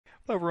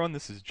Hello everyone,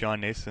 this is John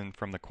Nason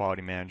from the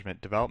Quality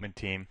Management Development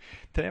Team.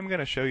 Today I'm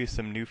going to show you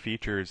some new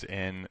features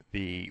in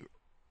the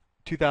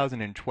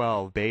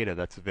 2012 beta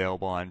that's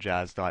available on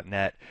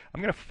Jazz.net.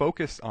 I'm going to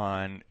focus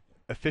on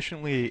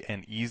efficiently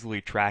and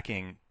easily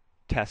tracking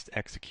test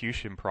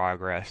execution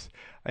progress,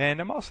 and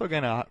I'm also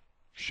going to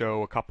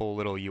show a couple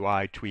little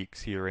UI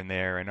tweaks here and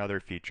there and other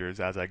features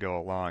as I go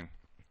along.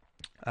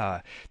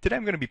 Today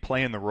I'm going to be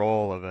playing the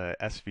role of a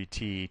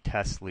SVT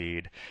test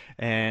lead,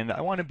 and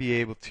I want to be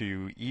able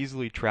to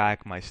easily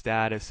track my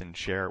status and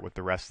share it with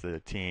the rest of the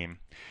team.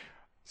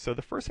 So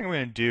the first thing I'm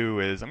going to do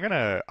is I'm going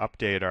to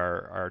update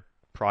our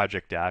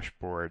project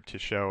dashboard to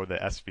show the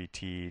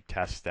SVT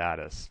test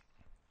status.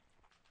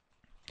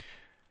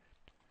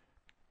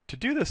 To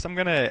do this, I'm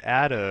going to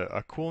add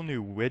a cool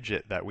new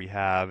widget that we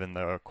have in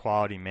the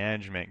quality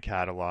management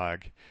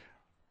catalog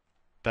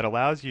that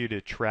allows you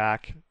to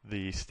track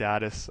the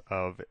status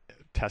of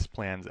test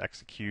plans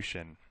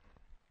execution.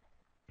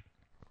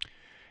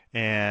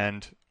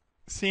 And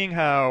seeing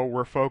how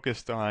we're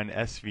focused on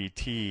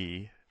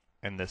SVT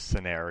in this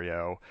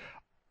scenario,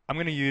 I'm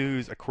going to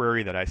use a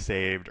query that I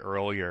saved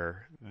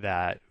earlier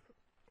that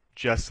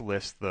just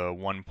lists the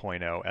 1.0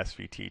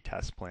 SVT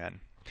test plan.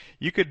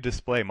 You could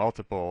display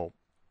multiple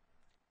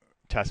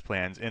test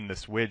plans in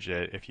this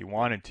widget if you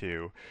wanted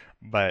to,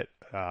 but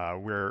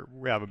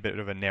we have a bit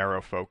of a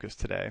narrow focus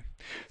today.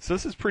 So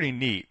this is pretty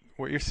neat.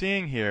 What you're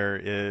seeing here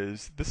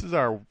is this is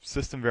our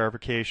system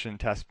verification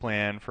test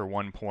plan for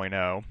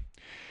 1.0,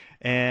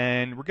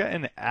 and we're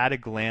getting an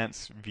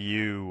at-a-glance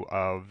view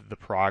of the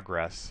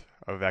progress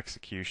of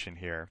execution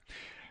here,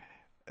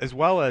 as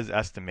well as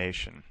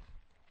estimation.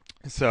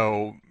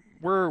 So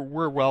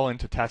we're well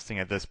into testing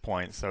at this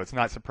point, so it's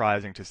not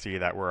surprising to see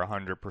that we're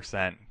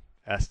 100%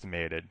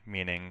 estimated,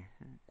 meaning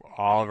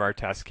all of our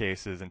test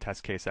cases and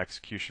test case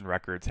execution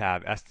records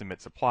have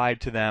estimates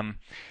applied to them.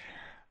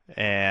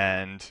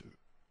 And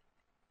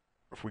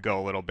if we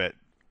go a little bit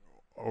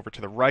over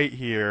to the right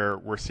here,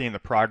 we're seeing the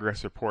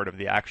progress report of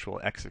the actual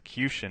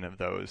execution of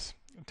those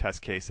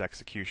test case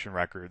execution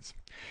records.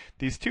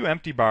 These two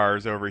empty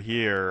bars over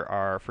here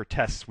are for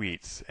test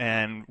suites,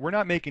 and we're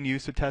not making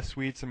use of test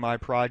suites in my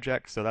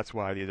project, so that's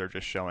why these are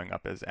just showing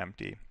up as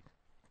empty.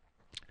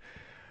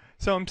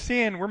 So I'm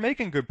seeing we're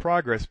making good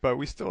progress, but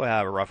we still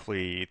have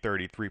roughly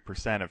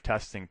 33% of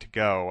testing to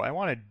go. I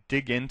want to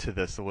dig into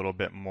this a little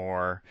bit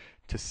more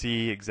to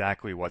see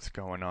exactly what's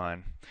going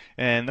on.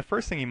 And the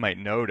first thing you might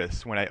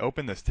notice when I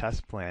open this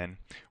test plan,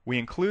 we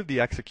include the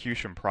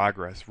execution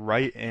progress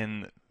right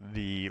in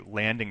the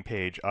landing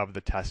page of the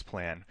test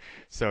plan.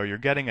 So you're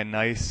getting a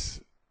nice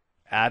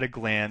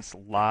at-a-glance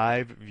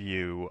live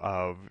view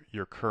of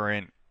your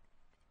current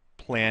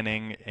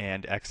planning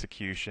and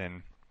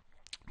execution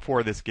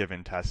for this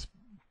given test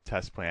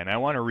plan. I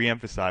want to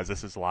reemphasize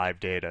this is live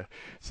data.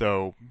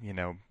 So,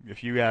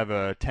 if you have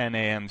a 10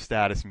 a.m.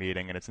 status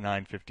meeting and it's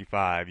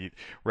 9:55,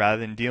 rather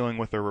than dealing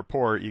with a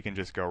report, you can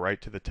just go right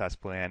to the test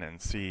plan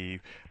and see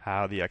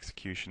how the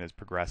execution is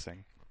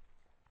progressing.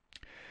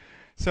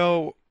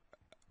 So,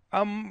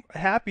 I'm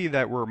happy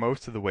that we're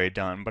most of the way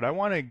done, but I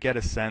want to get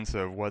a sense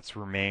of what's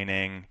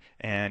remaining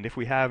and if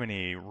we have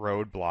any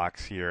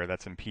roadblocks here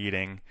that's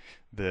impeding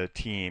the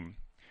team.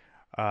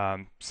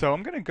 So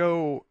I'm going to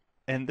go,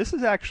 and this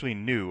is actually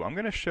new, I'm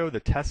going to show the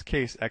test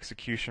case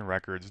execution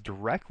records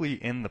directly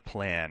in the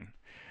plan.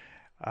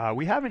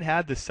 We haven't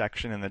had this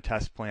section in the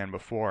test plan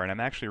before, and I'm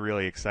actually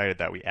really excited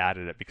that we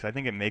added it because I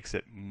think it makes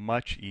it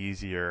much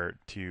easier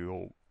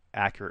to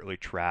accurately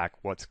track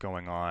what's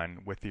going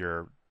on with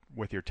your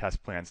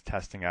test plan's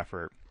testing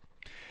effort.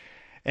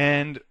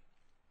 And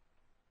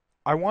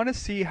I want to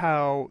see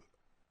how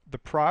the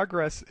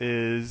progress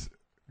is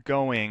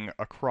going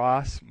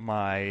across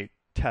my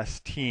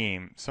test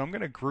team. So I'm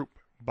going to group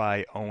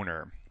by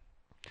owner.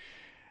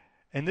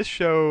 And this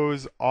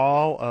shows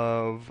all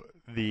of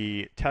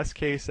the test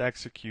case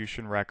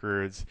execution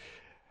records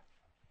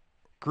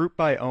grouped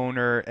by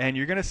owner, and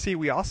you're going to see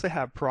we also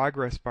have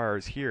progress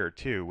bars here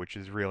too, which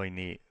is really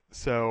neat.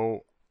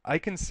 So I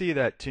can see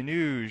that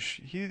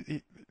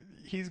Tanuj,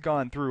 he's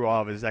gone through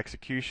all of his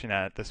execution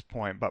at this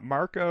point, but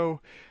Marco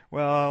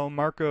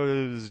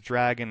is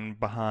dragging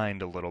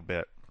behind a little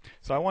bit.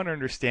 So I want to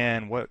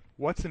understand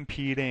what's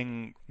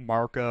impeding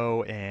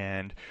Marco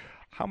and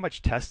how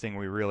much testing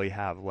we really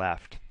have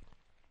left.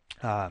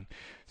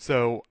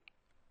 So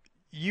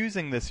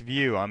using this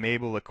view, I'm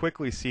able to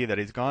quickly see that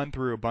he's gone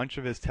through a bunch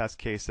of his test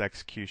case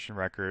execution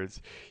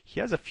records. He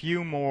has a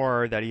few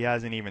more that he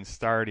hasn't even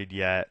started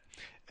yet.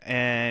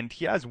 And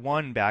he has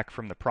one back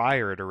from the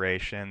prior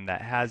iteration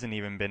that hasn't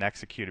even been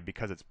executed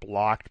because it's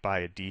blocked by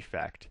a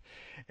defect.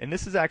 And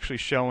this is actually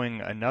showing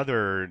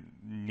another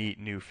neat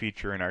new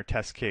feature in our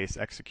test case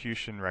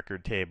execution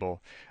record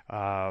table.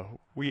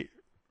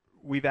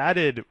 We've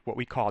added what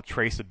we call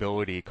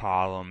traceability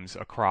columns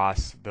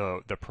across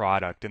the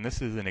product, and this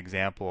is an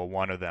example of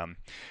one of them.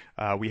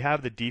 We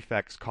have the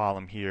defects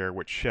column here,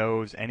 which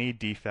shows any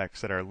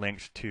defects that are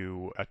linked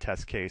to a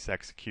test case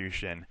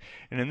execution.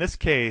 And in this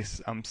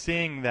case, I'm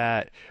seeing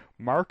that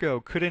Marco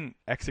couldn't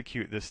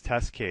execute this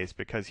test case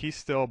because he's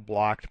still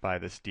blocked by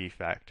this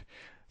defect.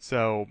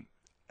 So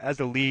as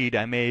a lead,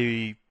 I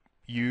may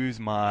use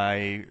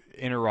my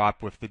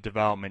interop with the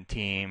development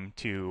team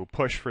to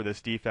push for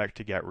this defect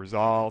to get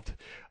resolved.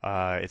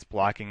 It's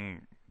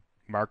blocking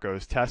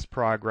Marco's test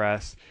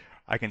progress.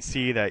 I can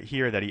see that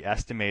here that he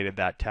estimated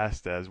that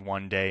test as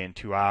 1 day and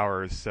 2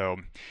 hours, so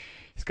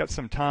he's got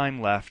some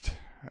time left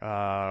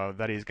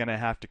that he's going to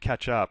have to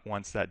catch up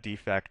once that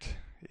defect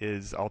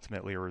is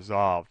ultimately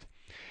resolved.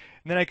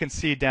 And then I can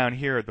see down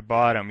here at the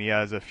bottom he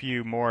has a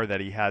few more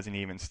that he hasn't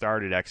even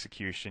started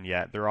execution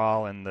yet. They're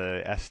all in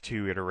the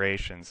S2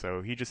 iteration,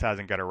 so he just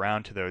hasn't got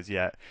around to those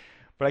yet.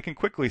 But I can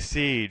quickly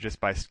see just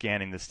by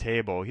scanning this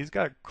table, he's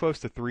got close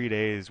to 3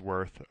 days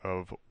worth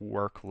of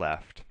work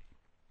left.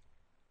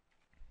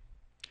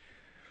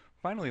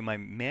 Finally, my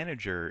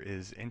manager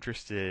is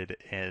interested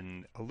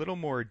in a little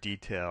more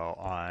detail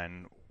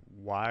on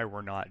why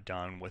we're not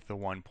done with the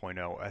 1.0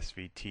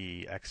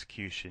 SVT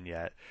execution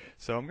yet.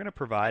 So I'm going to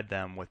provide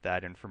them with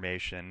that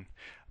information.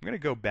 I'm going to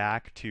go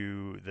back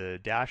to the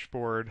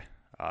dashboard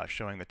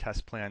showing the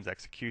test plan's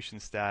execution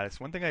status.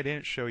 One thing I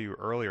didn't show you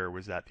earlier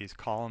was that these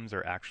columns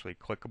are actually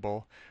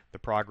clickable, the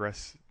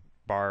progress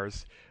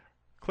bars.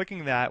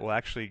 Clicking that will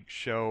actually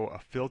show a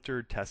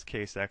filtered test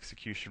case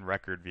execution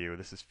record view.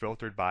 This is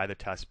filtered by the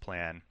test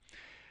plan.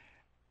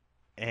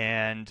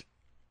 And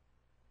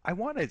I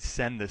want to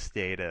send this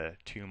data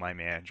to my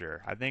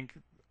manager. I think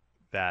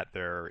that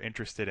they're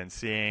interested in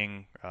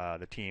seeing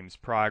the team's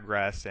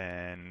progress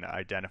and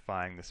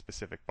identifying the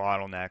specific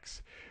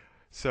bottlenecks.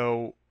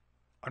 So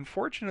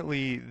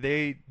unfortunately,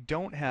 they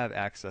don't have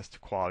access to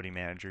Quality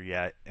Manager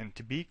yet, and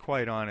to be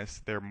quite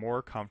honest, they're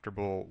more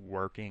comfortable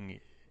working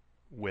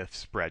with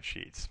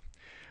spreadsheets.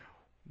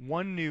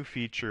 One new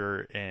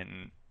feature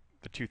in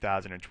the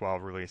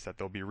 2012 release that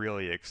they'll be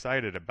really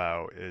excited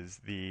about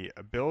is the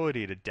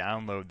ability to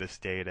download this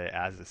data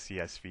as a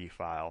CSV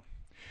file,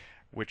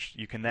 which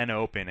you can then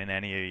open in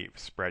any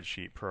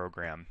spreadsheet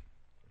program.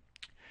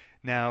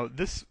 Now,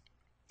 this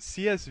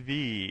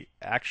CSV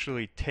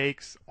actually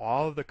takes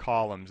all of the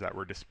columns that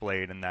were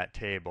displayed in that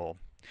table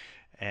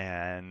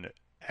and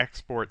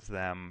exports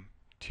them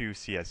to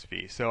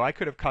CSV. So I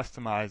could have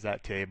customized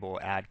that table,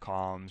 add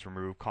columns,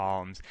 remove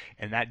columns,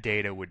 and that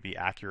data would be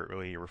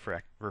accurately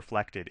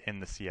reflected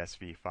in the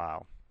CSV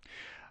file.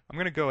 I'm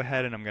going to go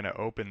ahead and I'm going to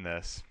open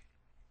this,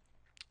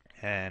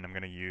 and I'm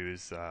going to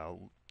use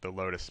the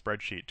Lotus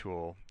spreadsheet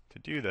tool to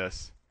do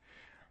this,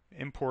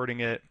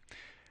 importing it.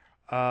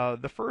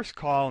 The first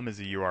column is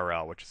a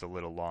URL, which is a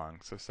little long,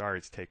 so sorry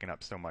it's taking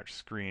up so much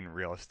screen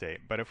real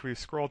estate. But if we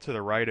scroll to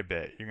the right a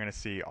bit, you're going to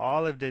see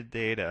all of the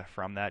data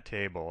from that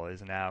table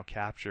is now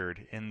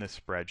captured in the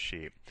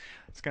spreadsheet.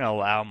 It's going to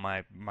allow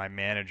my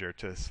manager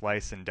to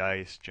slice and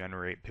dice,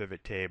 generate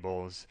pivot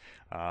tables,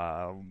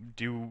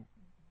 do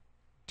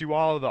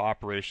all of the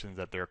operations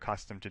that they're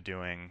accustomed to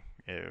doing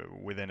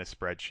within a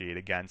spreadsheet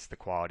against the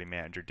Quality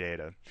Manager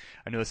data.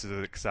 I know this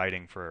is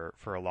exciting for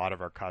a lot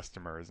of our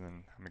customers,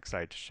 and I'm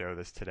excited to show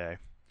this today.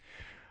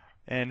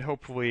 And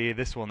hopefully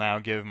this will now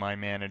give my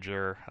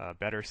manager a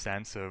better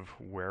sense of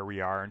where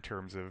we are in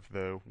terms of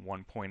the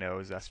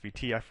 1.0's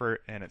SVT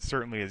effort, and it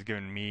certainly has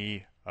given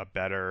me a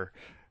better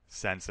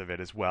sense of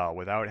it as well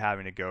without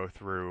having to go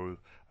through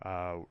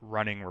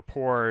running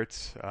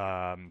reports,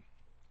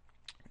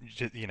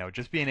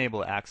 just being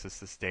able to access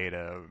this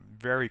data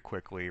very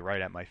quickly right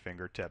at my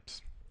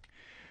fingertips.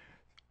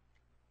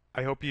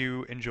 I hope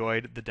you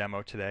enjoyed the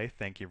demo today.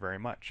 Thank you very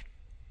much.